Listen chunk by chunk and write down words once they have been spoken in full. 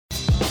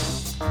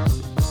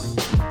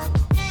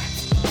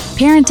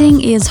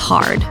Parenting is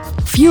hard.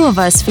 Few of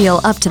us feel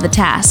up to the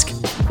task.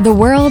 The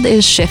world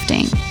is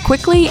shifting,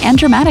 quickly and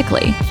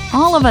dramatically.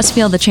 All of us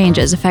feel the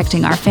changes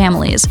affecting our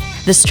families.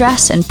 The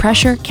stress and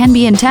pressure can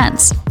be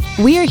intense.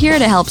 We are here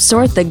to help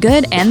sort the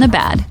good and the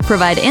bad,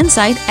 provide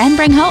insight, and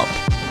bring hope.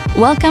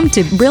 Welcome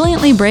to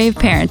Brilliantly Brave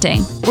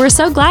Parenting. We're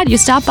so glad you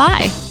stopped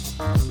by.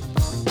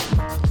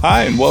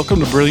 Hi, and welcome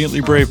to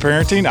Brilliantly Brave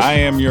Parenting. I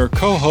am your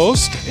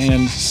co-host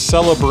and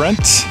celebrant,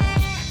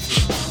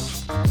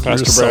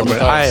 Pastor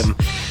Brad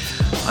Mathias.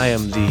 I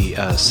am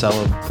the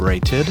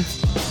celebrated.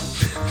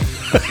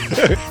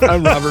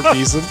 I'm Robert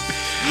Beeson,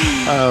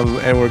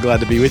 and we're glad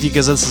to be with you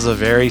because this is a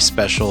very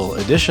special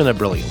edition of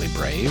Brilliantly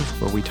Brave,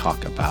 where we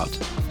talk about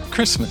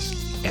Christmas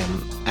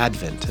and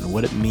Advent and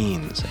what it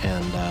means,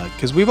 and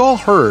because we've all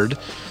heard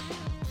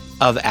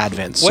of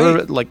Advent,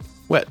 sort of like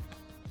what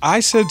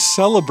I said,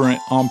 celebrant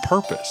on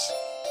purpose.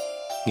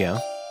 Yeah,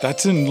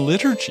 that's in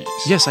liturgies.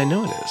 Yes, I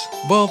know it is.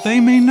 Well, they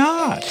may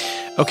not.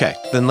 Okay,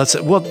 then that's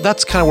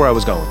kind of where I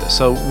was going with this.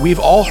 So we've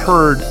all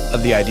heard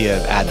of the idea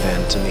of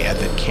Advent and the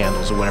Advent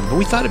candles or whatever, but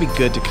we thought it'd be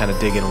good to kind of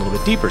dig in a little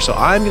bit deeper. So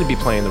I'm going to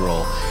be playing the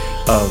role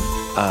of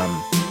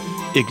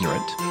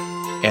ignorant,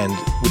 and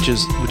which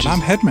is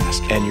I'm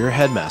headmaster, and you're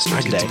headmaster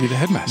today. I get to be the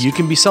headmaster. You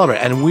can be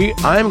celebrant, and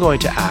I'm going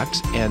to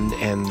act and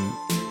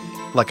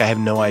like I have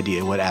no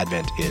idea what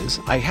Advent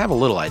is. I have a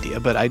little idea,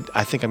 but I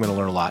think I'm going to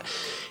learn a lot.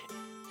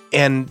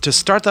 And to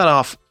start that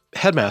off,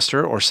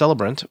 headmaster or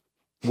celebrant,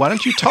 why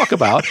don't you talk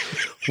about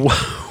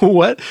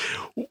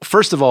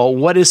first of all,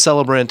 what is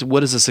celebrant?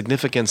 What is the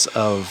significance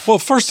of? Well,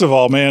 first of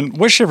all, man,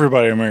 wish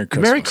everybody a Merry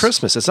Christmas. Merry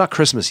Christmas. It's not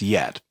Christmas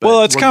yet, but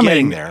well, it's we're coming.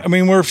 Getting there. I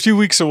mean, we're a few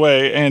weeks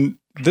away, and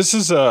this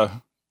is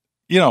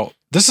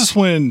this is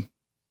when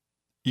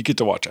you get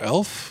to watch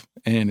Elf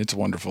and It's a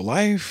Wonderful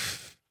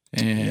Life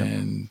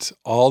and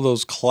all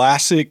those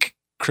classic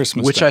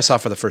Christmas which stuff. I saw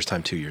for the first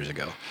time 2 years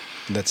ago.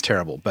 That's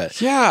terrible, but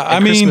yeah, I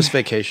mean, Christmas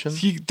Vacation.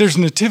 There's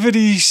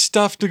nativity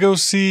stuff to go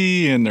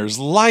see, and there's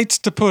lights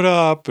to put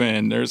up,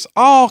 and there's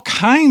all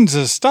kinds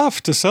of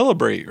stuff to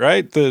celebrate.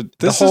 Right?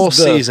 The whole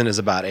season is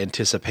about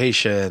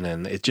anticipation,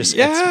 and it just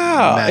it's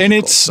magical, and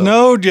it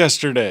snowed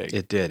yesterday.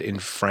 It did in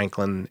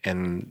Franklin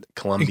and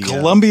Columbia. In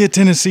Columbia,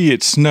 Tennessee,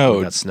 it snowed.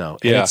 We got snow.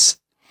 Yeah,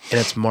 and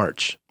it's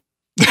March.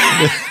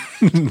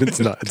 It's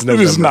not. It's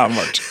November. It is not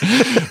March.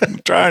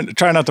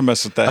 Try not to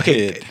mess with that.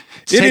 Okay. Head.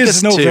 It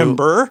is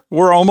November.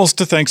 We're almost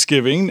to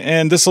Thanksgiving,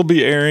 and this will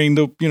be airing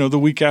the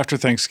week after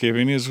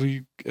Thanksgiving as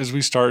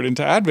we start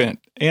into Advent.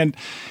 And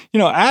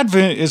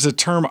Advent is a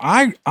term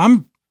I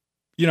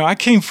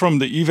came from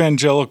the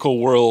evangelical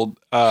world,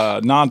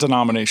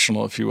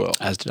 non-denominational, if you will.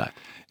 As did I.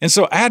 And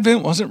so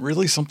Advent wasn't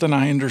really something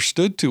I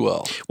understood too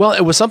well. Well,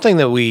 it was something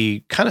that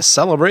we kind of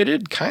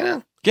celebrated,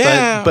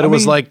 Yeah, but it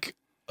was like,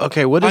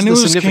 okay, what is the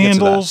significance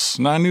of candles, of that?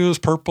 And I knew it was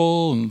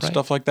purple and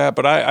stuff like that,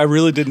 but I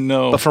really didn't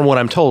know. But from what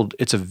I'm told,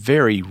 it's a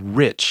very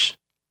rich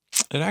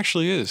it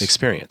actually is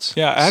experience.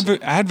 Yeah,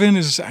 Advent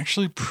is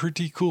actually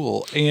pretty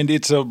cool, and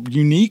it's a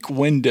unique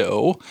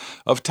window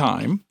of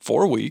time,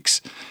 4 weeks,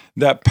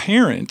 that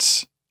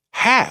parents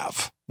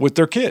have with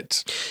their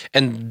kids.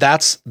 And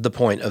that's the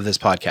point of this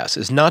podcast,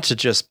 is not to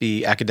just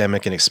be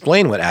academic and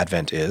explain what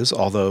Advent is,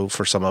 although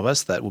for some of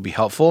us that will be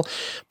helpful,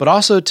 but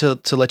also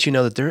to let you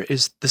know that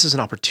this is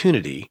an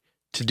opportunity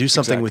to do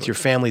something with your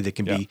family that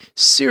can be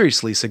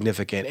seriously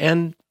significant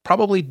and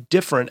probably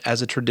different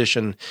as a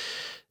tradition,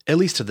 at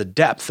least to the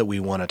depth that we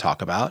want to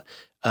talk about,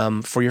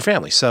 for your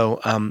family. So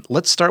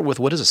let's start with,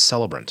 what is a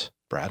celebrant,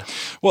 Brad?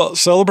 Well,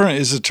 celebrant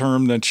is a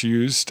term that's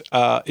used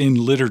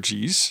in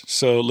liturgies.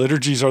 So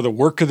liturgies are the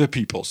work of the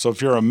people. So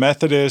if you're a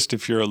Methodist,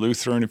 if you're a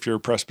Lutheran, if you're a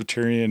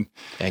Presbyterian,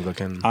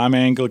 Anglican, I'm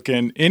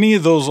Anglican, any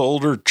of those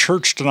older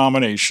church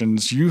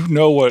denominations, you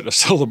know what a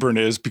celebrant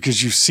is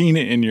because you've seen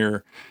it in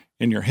your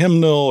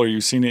hymnal, or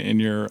you've seen it in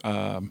your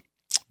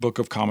Book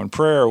of Common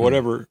Prayer, or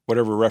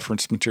whatever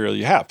reference material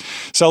you have.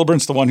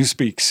 Celebrant's the one who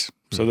speaks.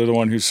 So they're the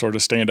one who sort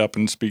of stand up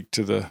and speak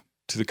to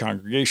the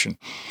congregation.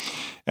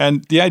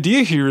 And the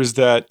idea here is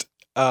that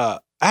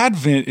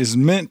Advent is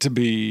meant to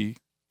be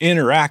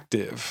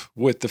interactive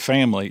with the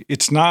family.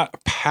 It's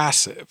not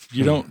passive.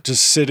 You don't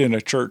just sit in a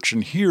church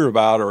and hear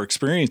about or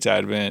experience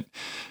Advent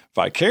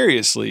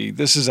vicariously.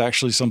 This is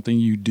actually something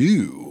you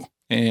do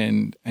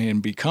and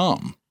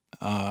become.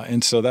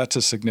 And so that's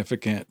a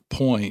significant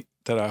point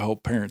that I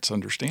hope parents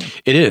understand.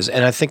 It is,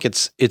 and I think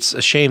it's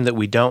a shame that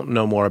we don't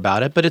know more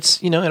about it, but it's,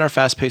 in our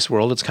fast-paced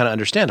world, it's kind of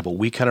understandable.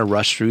 We kind of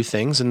rush through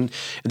things, and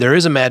there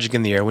is a magic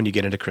in the air when you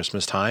get into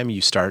Christmas time.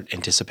 You start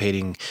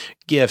anticipating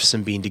gifts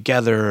and being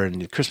together,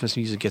 and Christmas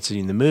music gets you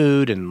in the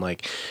mood, and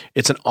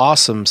it's an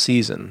awesome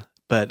season.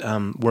 But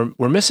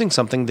we're missing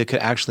something that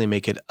could actually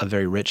make it a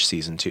very rich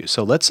season too.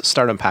 So let's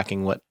start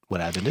unpacking what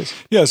Advent is.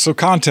 Yeah, so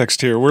context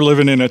here. We're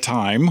living in a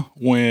time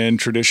when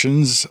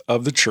traditions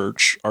of the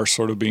church are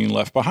sort of being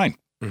left behind,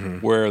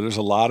 where there's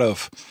a lot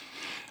of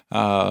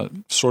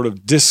sort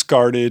of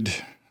discarded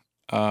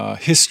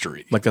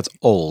history. Like that's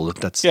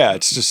old. It's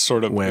just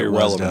sort of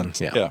irrelevant.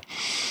 Yeah.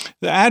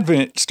 The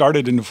Advent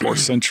started in the 4th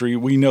century.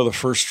 We know the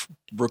first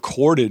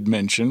recorded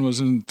mention was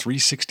in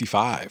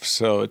 365.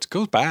 So it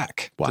goes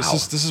back. Wow.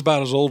 This is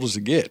about as old as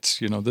it gets.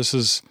 This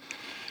is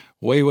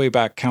way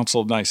back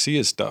Council of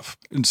Nicaea stuff.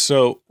 And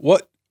so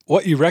what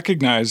you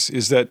recognize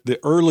is that the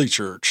early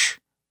church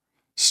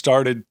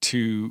started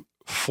to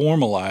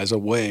formalize a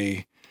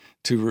way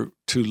to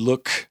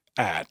look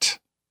at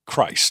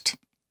Christ.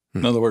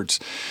 In other words,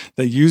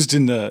 they used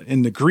in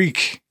the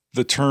Greek,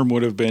 the term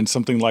would have been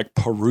something like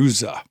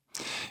parousia.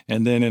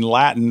 And then in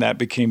Latin, that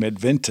became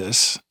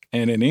Adventus.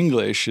 And in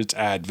English, it's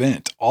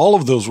Advent. All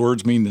of those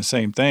words mean the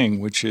same thing,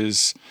 which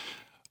is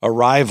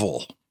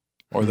arrival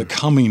or the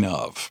coming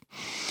of.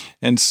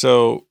 And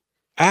so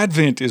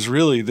Advent is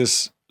really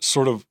this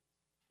sort of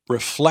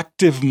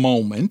reflective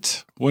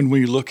moment when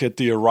we look at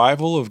the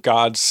arrival of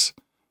God's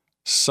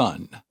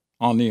Son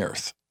on the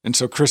earth. And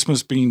so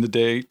Christmas being the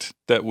date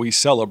that we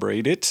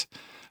celebrate it,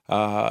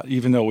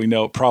 even though we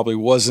know it probably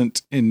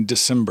wasn't in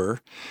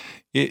December,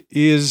 it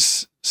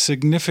is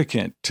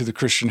significant to the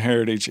Christian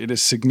heritage. It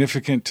is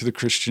significant to the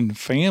Christian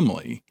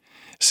family,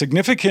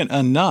 significant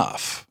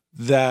enough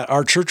that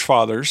our church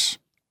fathers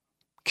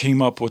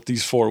came up with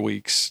these 4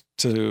 weeks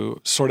to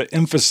sort of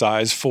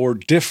emphasize 4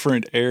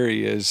 different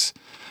areas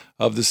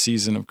of the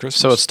season of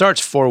Christmas. So it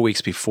starts 4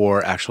 weeks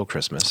before actual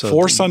Christmas. So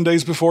 4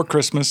 Sundays before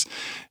Christmas.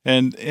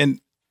 And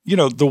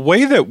the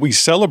way that we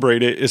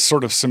celebrate it is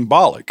sort of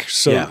symbolic.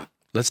 So yeah.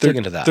 Let's dig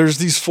into that. There's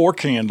these 4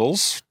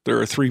 candles. There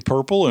are 3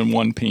 purple and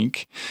 1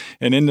 pink.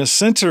 And in the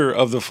center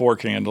of the 4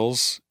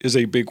 candles is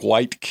a big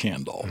white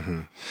candle.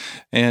 Mm-hmm.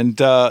 And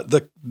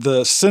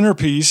the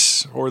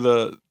centerpiece or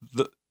the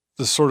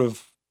sort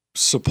of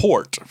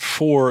support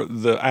for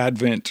the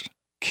Advent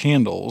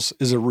candles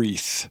is a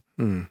wreath,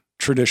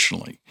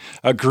 traditionally.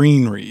 A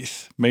green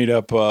wreath made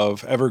up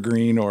of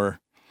evergreen or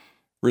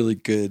really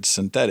good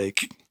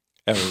synthetic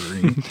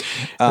evergreen.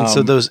 And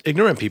so those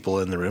ignorant people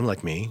in the room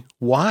like me,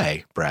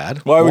 why, Brad?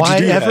 Why would you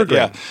do evergreen?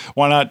 that? Yeah.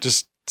 Why not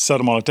just set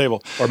them on a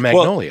table? Or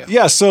magnolia. Well,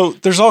 yeah, so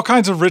there's all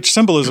kinds of rich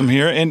symbolism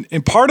here.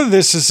 And part of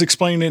this is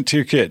explaining it to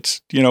your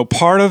kids.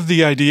 Part of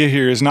the idea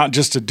here is not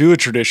just to do a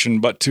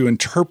tradition, but to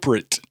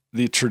interpret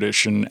the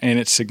tradition and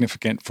it's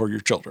significant for your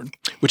children.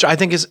 Which I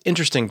think is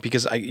interesting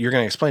because you're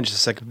going to explain just a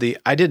second.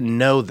 I didn't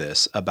know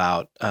this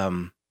about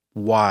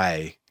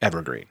why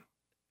evergreen.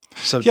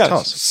 So tell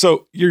us.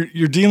 So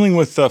you're dealing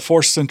with the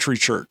 4th century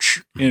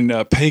church in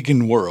a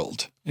pagan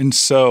world. And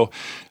so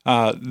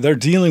they're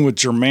dealing with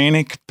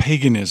Germanic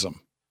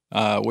paganism,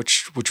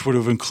 which would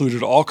have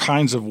included all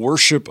kinds of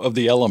worship of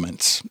the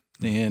elements.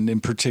 And in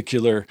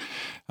particular,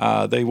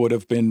 they would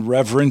have been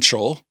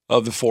reverential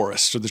of the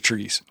forest or the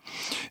trees.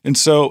 And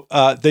so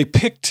they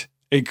picked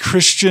a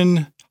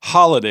Christian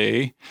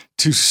holiday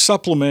to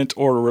supplement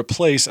or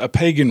replace a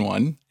pagan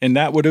one, and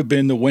that would have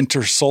been the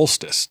winter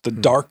solstice, the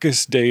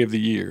darkest day of the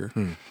year,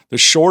 the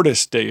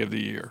shortest day of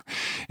the year.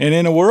 And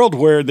in a world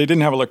where they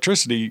didn't have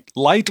electricity,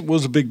 light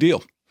was a big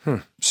deal.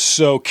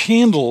 So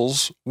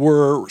candles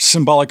were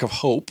symbolic of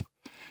hope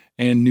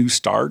and new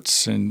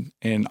starts and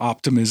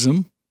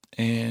optimism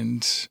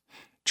and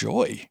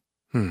joy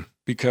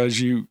because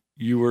you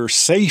were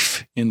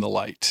safe in the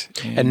light.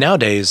 And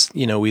nowadays,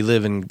 we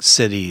live in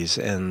cities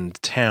and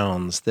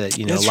towns that,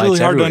 it's lights really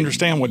hard everywhere. to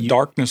understand what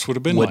darkness would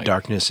have been what like.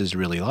 darkness is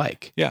really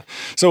like. Yeah.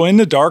 So in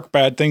the dark,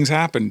 bad things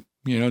happen.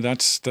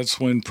 That's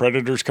when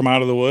predators come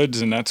out of the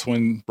woods, and that's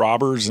when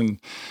robbers and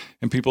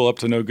people up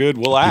to no good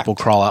will act. People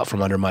crawl out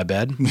from under my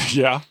bed.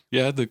 Yeah.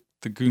 The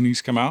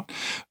Goonies come out.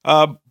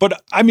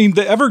 But I mean,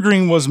 the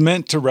evergreen was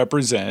meant to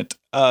represent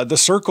the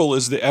circle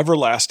is the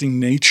everlasting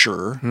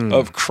nature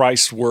of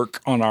Christ's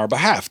work on our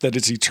behalf, that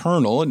it's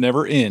eternal, it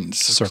never ends.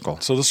 Circle.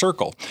 So the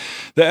circle.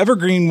 The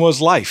evergreen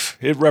was life.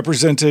 It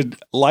represented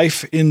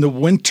life in the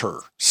winter.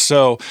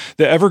 So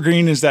the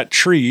evergreen is that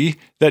tree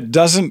that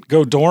doesn't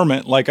go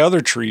dormant like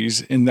other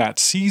trees in that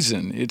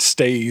season. It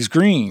stays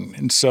green.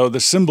 And so the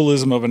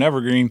symbolism of an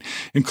evergreen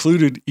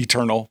included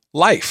eternal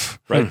life,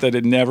 right? That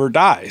it never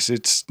dies.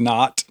 It's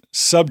not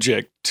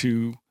subject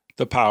to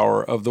the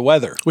power of the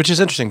weather. Which is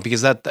interesting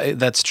because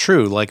that's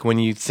true. Like when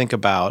you think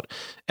about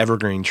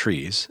evergreen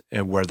trees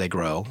and where they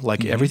grow,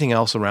 like everything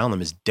else around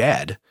them is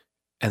dead.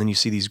 And then you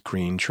see these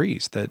green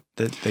trees that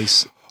they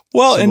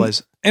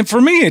symbolize. And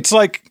for me, it's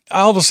like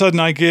all of a sudden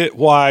I get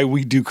why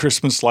we do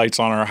Christmas lights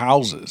on our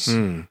houses.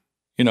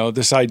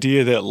 This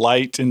idea that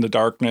light in the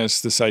darkness,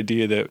 this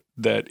idea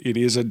that it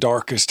is a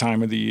darkest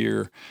time of the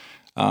year.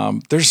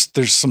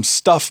 There's some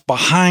stuff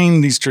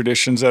behind these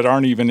traditions that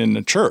aren't even in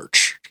the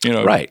church,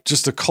 right?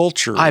 Just the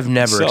culture. I've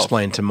never itself.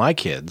 explained to my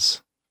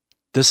kids,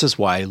 this is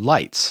why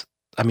lights.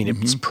 I mean,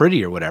 it's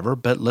pretty or whatever,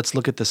 but let's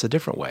look at this a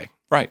different way.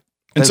 Right.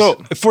 And so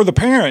for the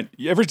parent,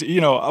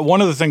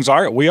 one of the things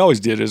we always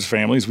did as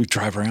families, we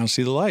drive around and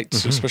see the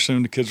lights, especially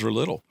when the kids were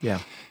little. Yeah.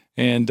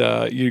 And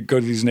you go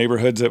to these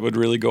neighborhoods that would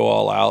really go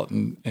all out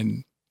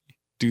and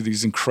do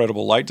these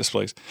incredible light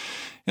displays.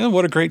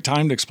 What a great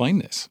time to explain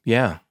this.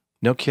 Yeah.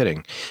 No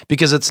kidding.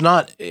 Because it's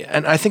not,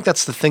 and I think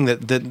that's the thing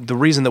that the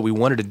reason that we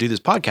wanted to do this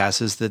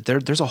podcast is that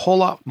there's a whole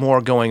lot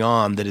more going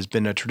on that has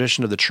been a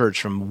tradition of the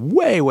church from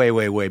way, way,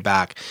 way, way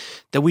back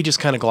that we just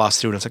kind of gloss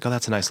through and it's like, oh,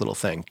 that's a nice little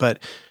thing. But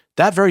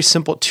that very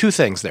simple, two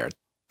things there.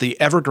 The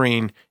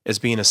evergreen as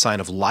being a sign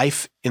of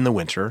life in the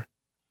winter,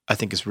 I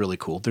think is really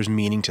cool. There's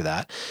meaning to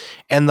that.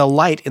 And the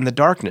light in the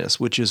darkness,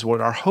 which is what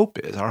our hope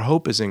is. Our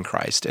hope is in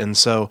Christ. And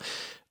so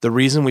the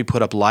reason we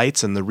put up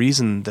lights and the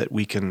reason that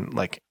we can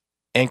like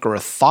anchor a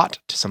thought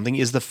to something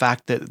is the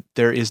fact that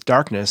there is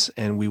darkness,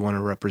 and we want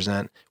to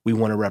represent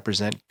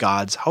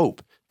God's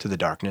hope to the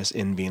darkness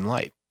in being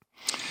light.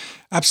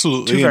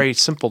 Absolutely. Two very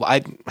simple.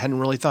 I hadn't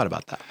really thought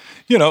about that.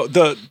 You know,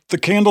 the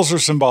candles are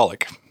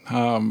symbolic,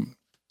 and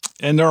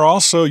they're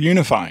also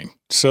unifying.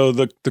 So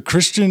the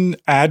Christian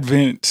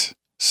Advent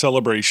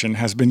celebration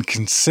has been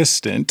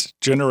consistent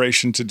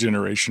generation to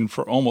generation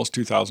for almost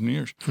 2,000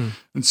 years.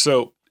 And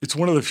so it's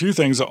one of the few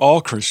things that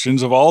all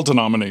Christians of all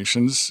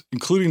denominations,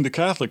 including the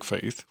Catholic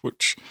faith,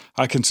 which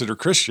I consider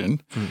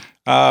Christian,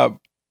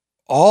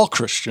 all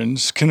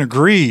Christians can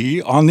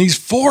agree on these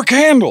 4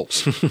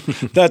 candles,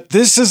 that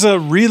this is a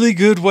really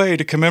good way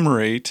to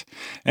commemorate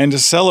and to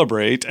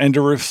celebrate and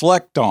to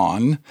reflect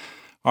on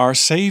our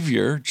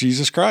Savior,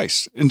 Jesus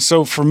Christ. And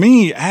so for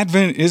me,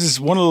 Advent is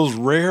one of those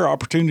rare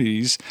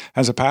opportunities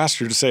as a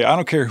pastor to say, I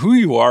don't care who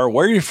you are,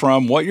 where you're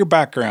from, what your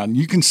background,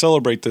 you can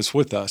celebrate this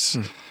with us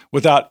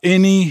without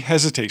any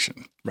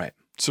hesitation. Right.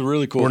 It's a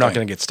really cool We're thing. not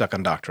going to get stuck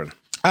on doctrine.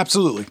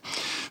 Absolutely.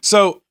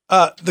 So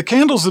the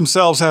candles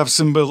themselves have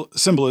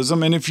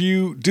symbolism, and if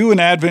you do an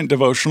Advent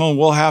devotional,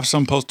 we'll have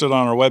some posted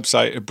on our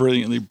website at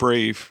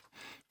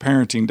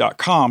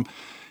brilliantlybraveparenting.com.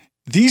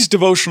 These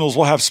devotionals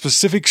will have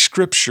specific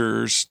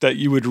scriptures that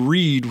you would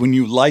read when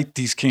you light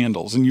these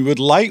candles, and you would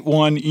light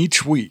one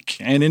each week.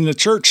 And in the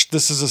church,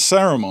 this is a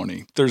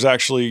ceremony. There's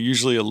actually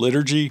usually a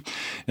liturgy,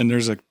 and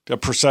there's a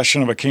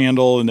procession of a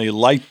candle, and they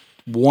light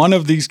one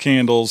of these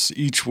candles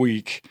each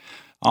week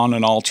on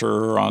an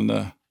altar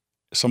or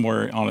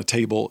somewhere on a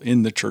table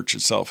in the church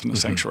itself, in the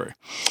sanctuary.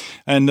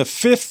 And the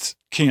 5th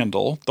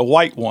candle, the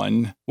white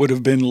one, would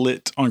have been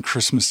lit on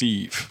Christmas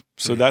Eve.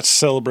 So that's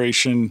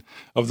celebration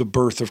of the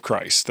birth of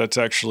Christ. That's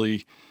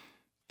actually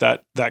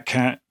that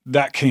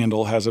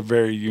candle has a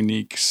very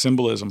unique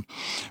symbolism.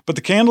 But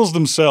the candles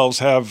themselves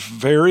have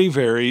very,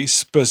 very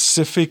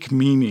specific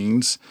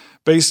meanings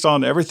based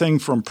on everything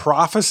from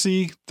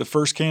prophecy. The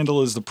first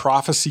candle is the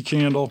prophecy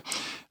candle.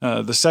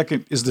 The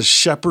second is the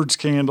shepherd's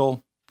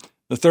candle.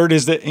 The third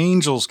is the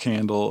angel's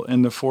candle.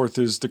 And the fourth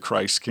is the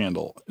Christ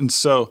candle. And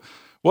so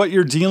what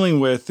you're dealing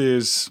with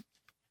is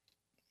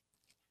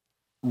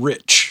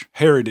rich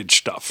heritage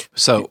stuff.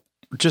 So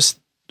just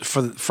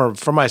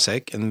for my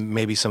sake, and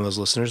maybe some of those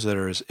listeners that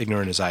are as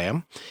ignorant as I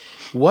am,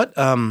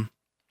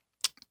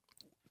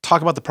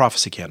 talk about the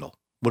prophecy candle.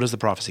 What is the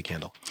prophecy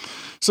candle?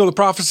 So the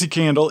prophecy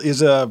candle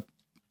is a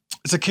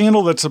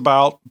candle that's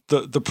about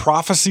the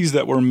prophecies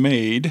that were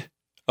made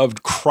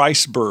of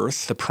Christ's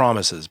birth. The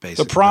promises,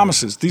 basically. The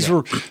promises. These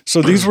were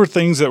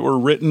things that were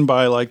written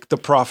by like the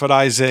prophet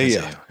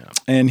Isaiah.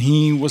 And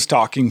he was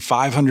talking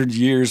 500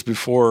 years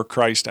before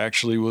Christ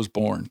actually was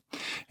born.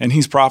 And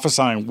he's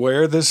prophesying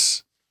where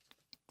this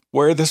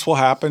will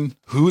happen,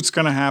 who it's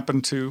going to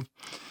happen to.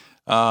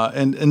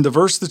 And the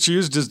verse that's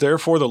used is,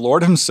 therefore the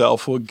Lord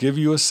himself will give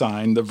you a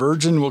sign. The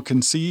virgin will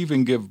conceive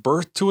and give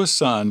birth to a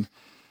son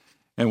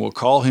and will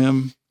call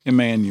him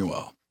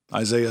Emmanuel.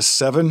 Isaiah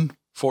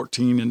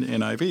 7:14 in the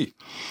NIV.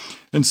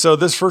 And so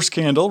this first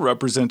candle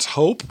represents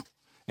hope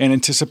and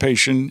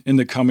anticipation in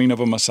the coming of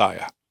a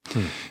Messiah.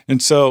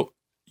 And so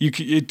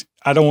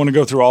I don't want to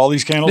go through all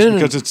these candles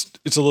because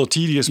it's a little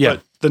tedious,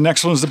 but the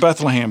next one is the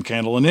Bethlehem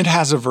candle, and it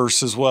has a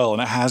verse as well,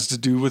 and it has to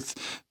do with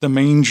the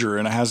manger,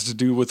 and it has to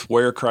do with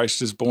where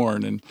Christ is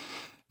born. And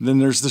then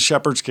there's the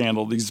shepherd's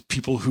candle, these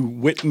people who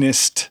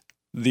witnessed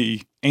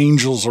the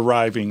angels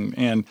arriving.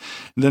 And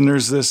then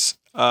there's this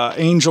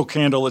angel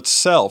candle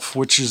itself,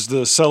 which is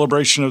the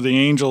celebration of the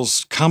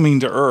angels coming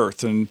to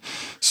earth and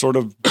sort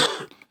of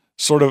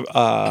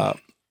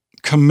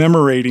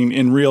commemorating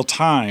in real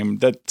time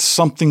that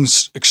something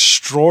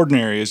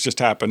extraordinary has just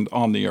happened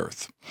on the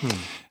earth.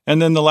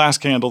 And then the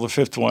last candle, the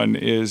 5th one,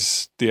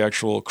 is the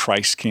actual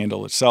Christ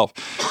candle itself.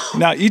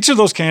 Now, each of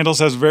those candles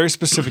has very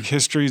specific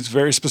histories,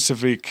 very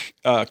specific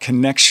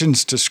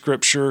connections to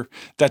Scripture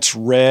that's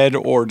read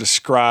or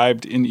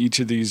described in each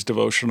of these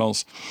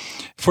devotionals.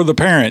 For the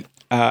parent,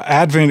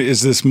 Advent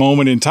is this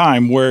moment in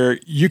time where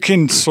you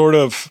can sort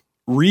of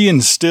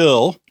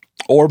reinstill,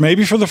 or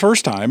maybe for the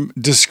first time,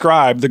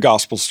 describe the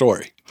gospel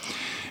story.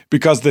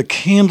 Because the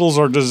candles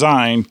are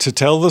designed to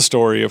tell the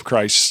story of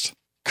Christ's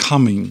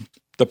coming,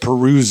 the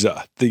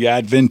Parousia, the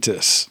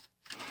Adventus.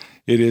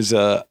 It is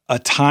a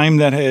time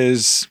that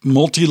is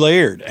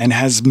multi-layered and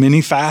has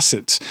many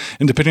facets.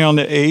 And depending on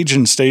the age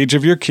and stage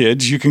of your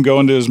kids, you can go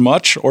into as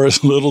much or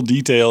as little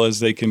detail as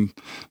they can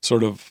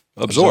sort of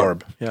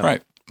absorb. Yeah.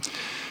 Right.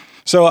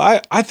 So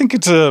I think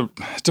it's a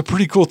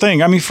pretty cool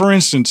thing. I mean, for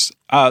instance,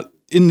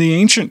 in the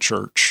ancient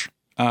church,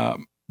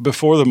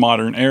 before the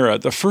modern era,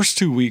 the first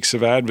 2 weeks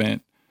of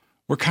Advent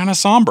were kind of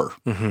somber.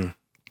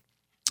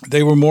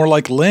 They were more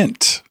like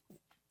Lent,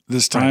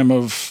 this time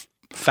of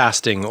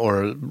fasting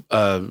or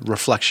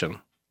reflection.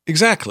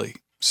 Exactly.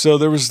 So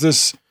there was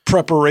this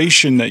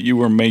preparation that you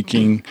were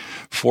making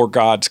for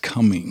God's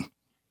coming.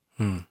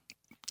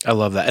 I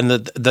love that. And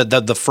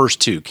the first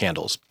two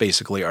candles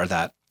basically are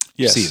that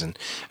season.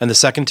 And the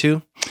second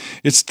two?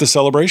 It's the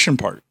celebration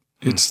part.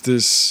 It's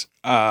this,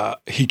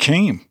 he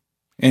came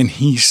and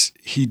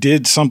he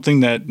did something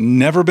that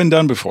never been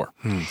done before.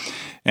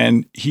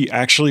 And he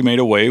actually made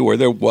a way where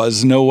there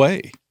was no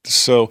way.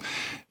 So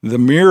the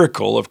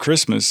miracle of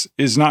Christmas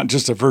is not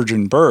just a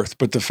virgin birth,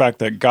 but the fact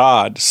that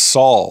God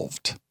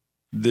solved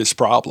this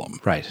problem.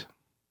 Right.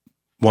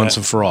 Once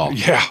and for all.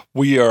 Yeah.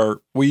 We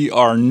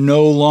are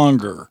no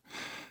longer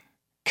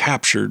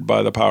captured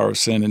by the power of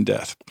sin and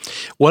death.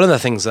 One of the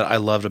things that I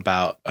loved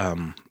about,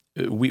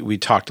 we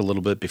talked a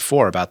little bit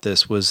before about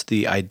this, was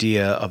the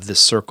idea of this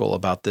circle,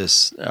 about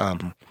this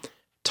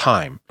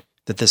time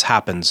that this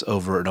happens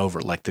over and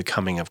over, like the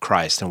coming of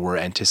Christ, and we're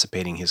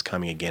anticipating his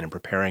coming again and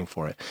preparing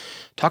for it.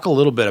 Talk a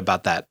little bit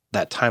about that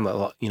time,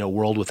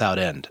 world without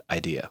end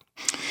idea.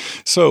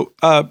 So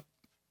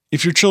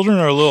if your children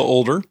are a little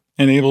older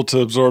and able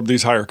to absorb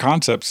these higher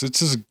concepts,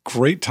 it's a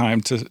great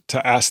time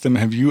to ask them,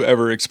 have you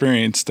ever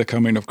experienced the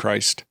coming of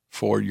Christ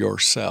for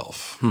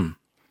yourself?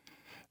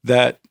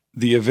 That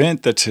the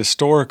event that's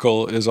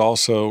historical is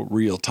also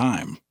real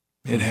time.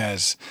 It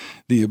has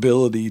the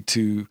ability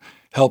to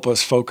help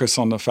us focus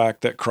on the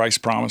fact that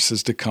Christ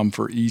promises to come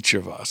for each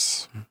of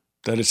us,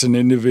 that it's an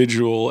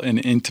individual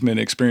and intimate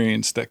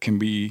experience that can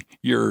be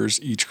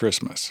yours each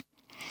Christmas.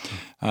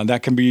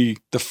 That can be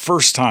the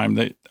first time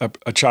that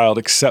a child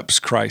accepts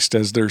Christ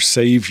as their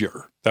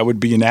Savior. That would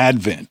be an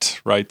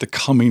Advent, right? The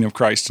coming of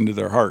Christ into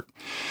their heart.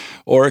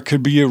 Or it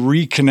could be a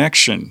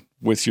reconnection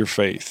with your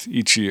faith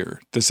each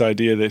year. This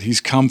idea that he's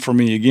come for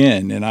me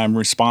again and I'm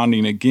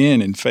responding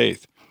again in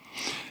faith.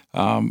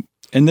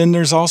 And then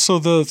there's also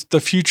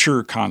the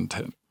future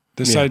content,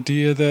 this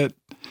idea that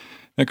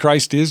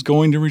Christ is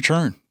going to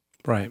return.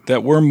 Right.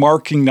 That we're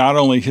marking not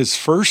only his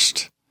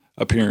first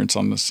appearance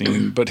on the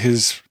scene, but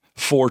his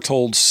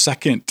foretold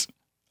second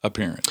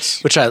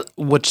appearance.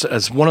 Which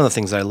is one of the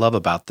things I love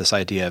about this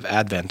idea of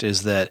Advent,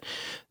 is that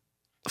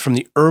from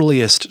the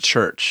earliest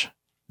church,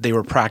 they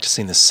were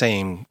practicing the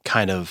same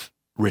kind of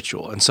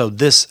ritual. And so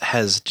this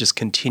has just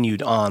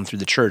continued on through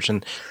the church.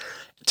 And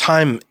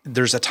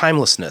there's a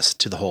timelessness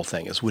to the whole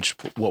thing, is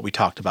what we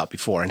talked about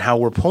before, and how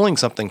we're pulling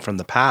something from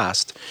the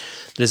past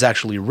that is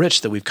actually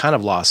rich, that we've kind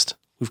of lost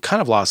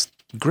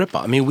grip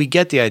on. I mean, we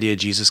get the idea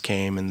Jesus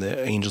came and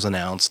the angels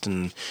announced,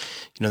 and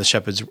the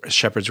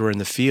shepherds were in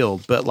the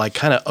field, but like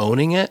kind of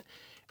owning it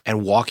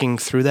and walking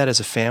through that as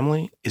a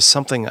family is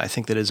something I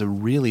think that is a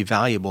really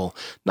valuable,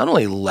 not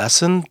only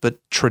lesson, but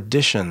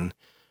tradition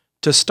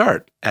to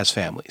start as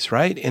families,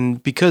 right?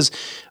 And because,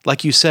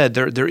 like you said,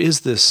 there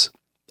is this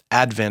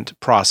Advent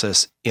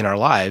process in our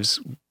lives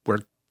where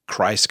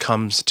Christ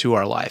comes to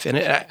our life. And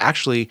it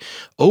actually,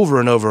 over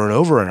and over and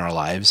over in our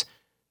lives,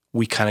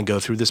 we kind of go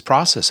through this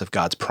process of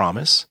God's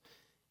promise.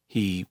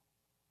 He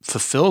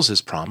fulfills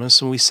his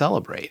promise and we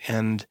celebrate.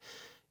 And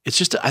it's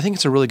just, I think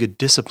it's a really good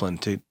discipline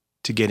to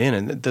get in.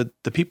 And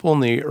the people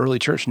in the early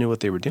church knew what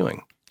they were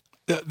doing.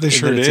 They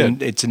sure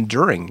did. It's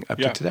enduring up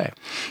to today.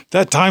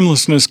 That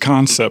timelessness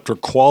concept or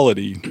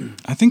quality,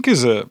 I think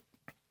is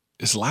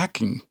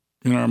lacking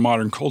in our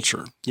modern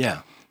culture.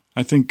 Yeah.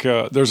 I think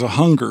there's a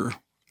hunger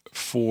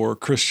for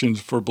Christians,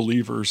 for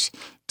believers,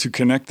 to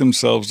connect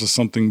themselves to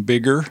something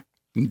bigger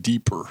and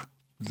deeper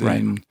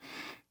than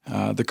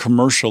the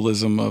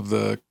commercialism of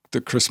the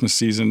Christmas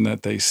season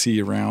that they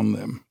see around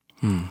them.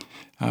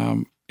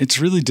 It's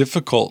really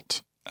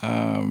difficult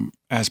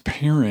as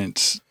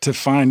parents to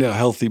find a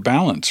healthy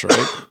balance,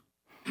 right?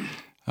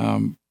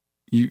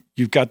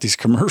 You've got these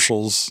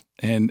commercials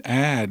and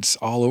ads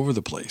all over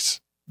the place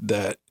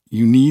that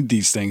you need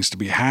these things to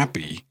be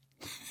happy.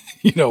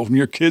 When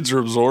your kids are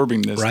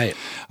absorbing this. Right.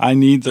 I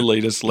need the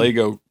latest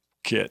Lego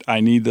kit.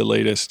 I need the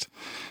latest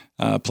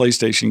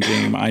PlayStation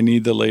game. I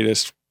need the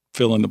latest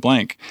fill in the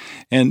blank.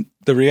 And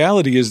the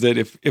reality is that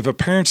if a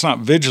parent's not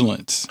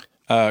vigilant,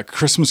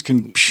 Christmas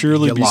can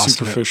purely be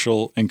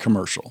superficial and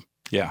commercial.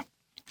 Yeah.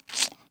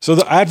 So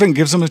the Advent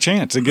gives them a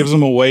chance. It gives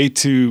them a way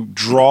to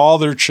draw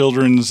their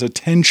children's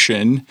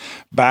attention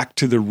back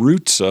to the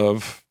roots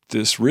of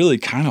this really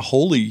kind of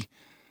holy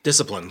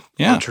discipline,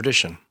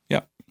 tradition.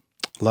 Yeah.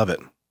 Love it.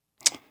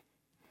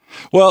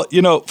 Well,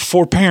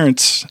 for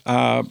parents,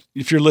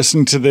 if you're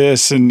listening to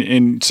this,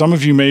 and some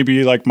of you may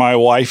be like my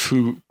wife,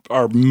 who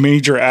are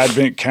major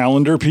Advent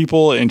calendar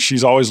people, and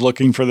she's always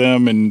looking for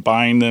them and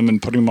buying them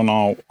and putting them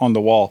on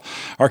the wall.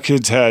 Our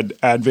kids had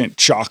Advent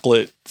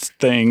chocolate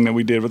thing that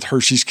we did with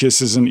Hershey's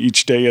Kisses, and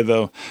each day of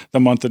the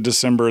month of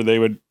December, they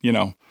would,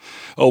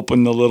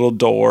 open the little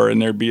door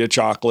and there'd be a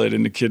chocolate,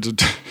 and the kids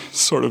would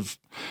sort of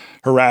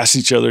harass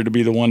each other to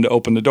be the one to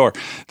open the door.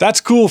 That's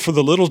cool for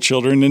the little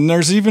children. And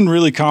there's even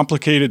really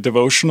complicated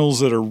devotionals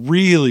that are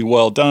really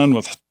well done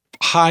with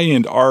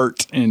high-end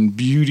art and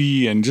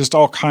beauty and just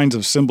all kinds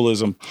of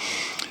symbolism.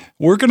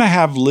 We're going to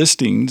have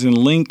listings and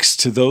links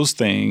to those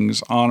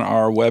things on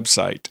our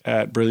website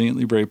at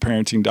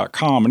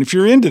brilliantlybraveparenting.com. And if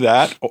you're into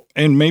that,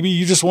 and maybe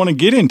you just want to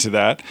get into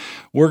that,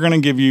 we're going to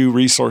give you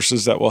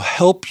resources that will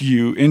help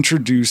you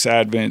introduce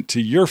Advent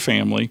to your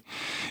family.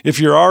 If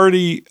you're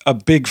already a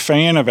big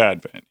fan of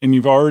Advent and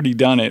you've already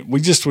done it, we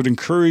just would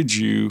encourage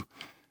you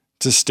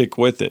to stick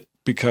with it,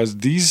 because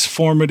these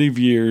formative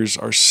years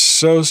are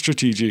so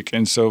strategic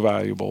and so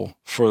valuable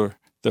for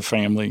the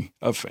family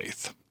of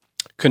faith.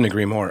 Couldn't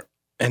agree more.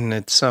 And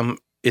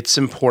it's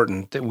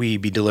important that we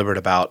be deliberate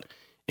about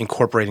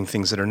incorporating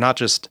things that are not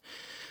just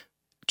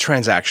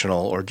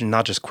transactional or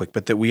not just quick,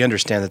 but that we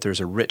understand that there's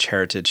a rich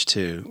heritage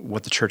to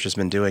what the church has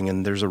been doing,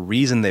 and there's a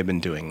reason they've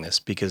been doing this,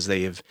 because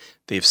they've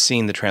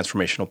seen the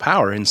transformational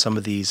power in some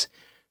of these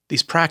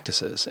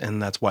practices, and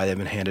that's why they've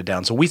been handed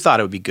down. So we thought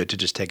it would be good to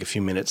just take a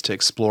few minutes to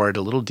explore it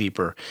a little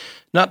deeper,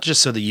 not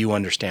just so that you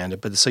understand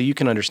it, but so you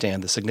can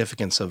understand the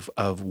significance of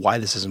why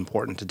this is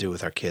important to do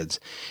with our kids,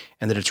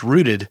 and that it's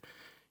rooted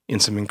in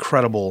some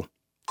incredible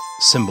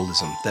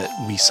symbolism that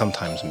we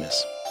sometimes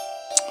miss.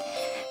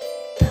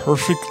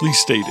 Perfectly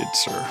stated,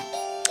 sir.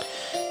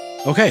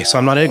 Okay, so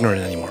I'm not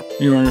ignorant anymore.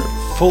 You are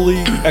fully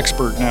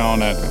expert now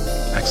on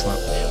Advent. Excellent.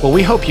 Well,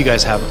 we hope you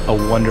guys have a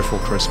wonderful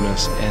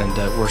Christmas, and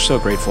we're so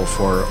grateful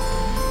for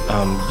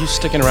you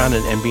sticking around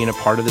and being a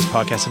part of this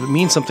podcast. If it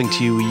means something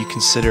to you, will you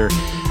consider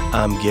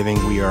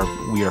giving? We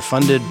are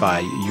funded by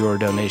your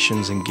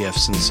donations and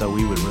gifts, and so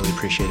we would really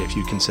appreciate it if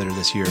you consider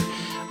this year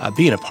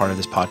being a part of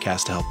this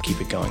podcast to help keep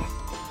it going.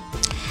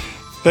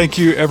 Thank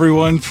you,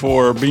 everyone,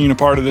 for being a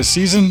part of this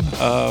season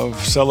of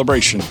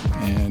celebration,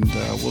 and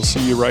we'll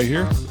see you right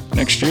here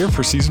next year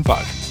for Season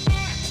 5.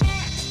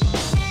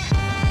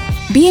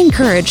 Be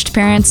encouraged,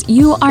 parents.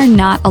 You are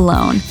not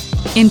alone.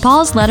 In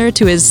Paul's letter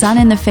to his son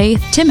in the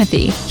faith,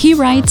 Timothy, he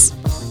writes,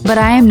 "But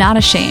I am not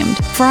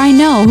ashamed, for I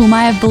know whom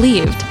I have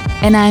believed,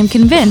 and I am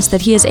convinced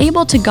that he is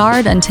able to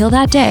guard until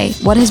that day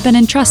what has been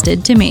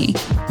entrusted to me."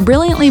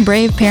 Brilliantly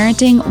Brave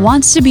Parenting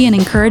wants to be an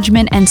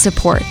encouragement and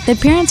support that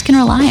parents can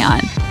rely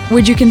on.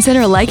 Would you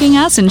consider liking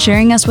us and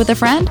sharing us with a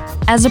friend?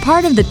 As a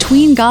part of the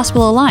Tween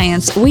Gospel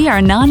Alliance, we are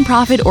a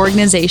nonprofit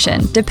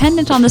organization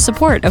dependent on the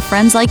support of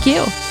friends like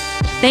you.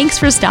 Thanks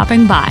for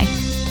stopping by.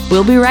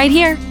 We'll be right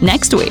here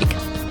next week.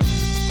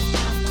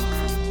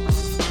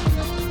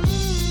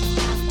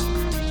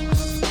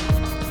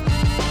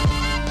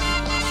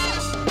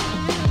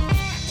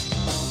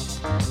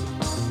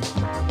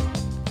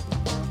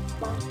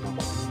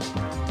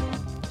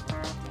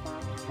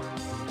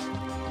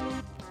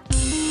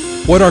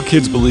 What our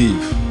kids believe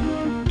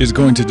is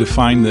going to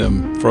define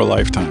them for a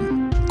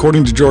lifetime.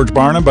 According to George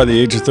Barna, by the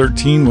age of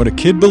 13, what a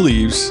kid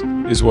believes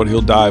is what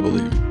he'll die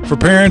believing. For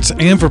parents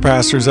and for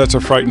pastors, that's a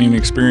frightening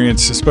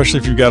experience, especially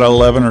if you've got an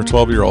 11 or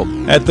 12-year-old.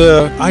 At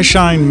the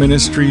iShine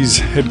Ministries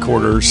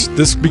headquarters,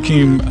 this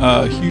became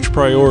a huge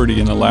priority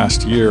in the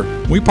last year.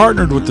 We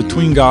partnered with the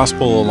Tween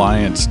Gospel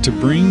Alliance to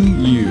bring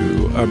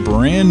you a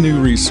brand new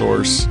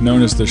resource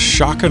known as the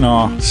Shock and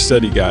Awe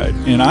Study Guide.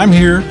 And I'm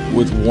here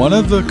with one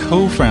of the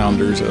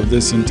co-founders of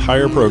this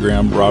entire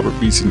program, Robert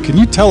Beeson. Can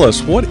you tell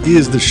us, what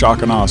is the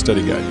Shock and Awe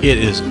Study Guide? It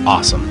is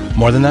awesome.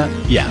 More than that?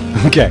 Yeah.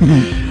 Okay.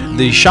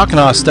 The Shock and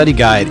Awe Study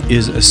Guide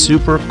is a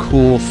super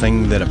cool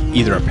thing that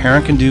either a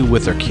parent can do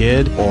with their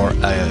kid, or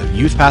a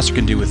youth pastor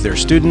can do with their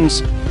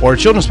students, or a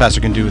children's pastor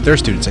can do with their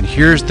students. And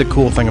here's the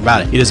cool thing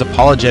about it. It is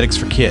apologetics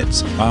for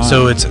kids.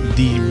 So it's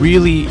the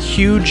really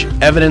huge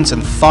evidence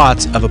and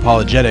thoughts of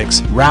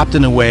apologetics wrapped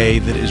in a way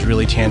that is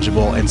really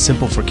tangible and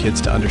simple for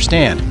kids to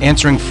understand,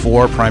 answering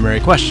 4 primary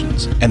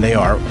questions. And they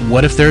are,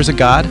 what if there's a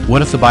God?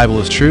 What if the Bible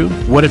is true?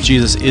 What if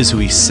Jesus is who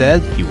he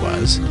said he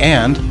was?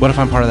 And what if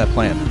I'm part of that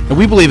plan? And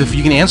we believe if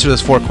you can answer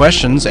those 4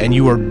 questions and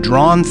you are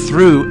drawn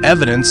through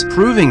evidence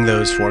proving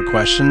those 4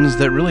 questions,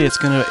 that really it's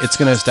gonna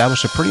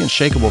establish a pretty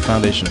unshakable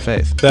foundation of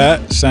faith.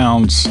 That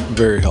sounds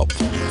very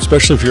helpful,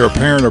 especially if you're a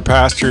parent or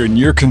pastor and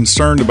you're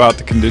concerned about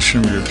the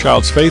condition of your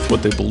child's faith,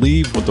 what they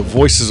believe, what the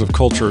voices of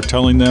culture are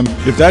telling them.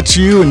 If that's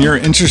you and you're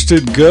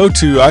interested, go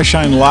to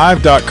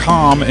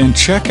ishinelive.com and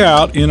check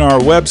out in our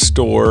web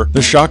store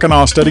the Shock and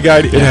Awe Study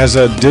Guide. It has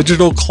a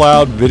digital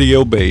cloud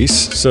video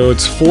base, so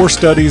it's 4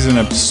 studies in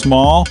a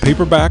small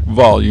paperback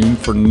volume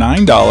for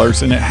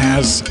 $9, and it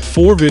has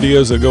 4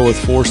 videos that go with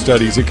 4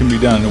 studies. It can be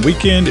done in a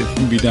weekend, it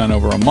can be done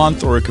over a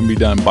month, or it can be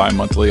done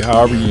bi-monthly,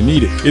 however you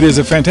need it. It is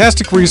a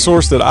fantastic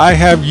resource that I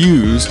have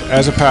used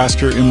as a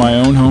pastor in my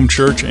own home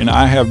church, and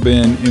I have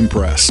been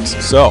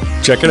impressed. So,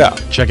 check it out.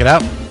 Check it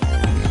out.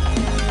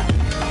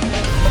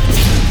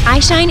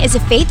 iShine is a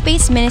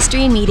faith-based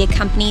ministry and media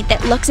company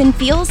that looks and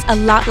feels a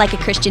lot like a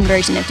Christian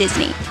version of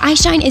Disney.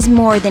 iShine is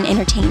more than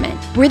entertainment.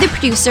 We're the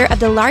producer of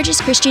the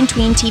largest Christian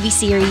tween TV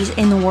series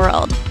in the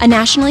world, a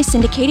nationally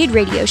syndicated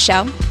radio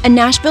show, a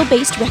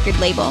Nashville-based record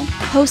label,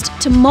 host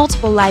to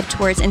multiple live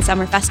tours and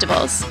summer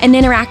festivals, an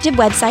interactive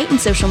website and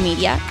social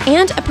media,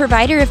 and a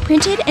provider of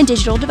printed and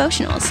digital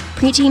devotionals,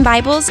 preteen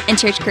Bibles, and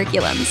church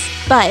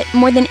curriculums. But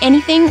more than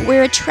anything,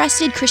 we're a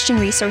trusted Christian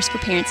resource for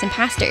parents and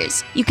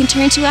pastors. You can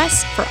turn to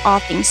us for all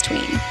things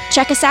tween.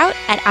 Check us out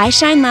at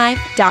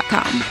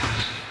ishinelive.com.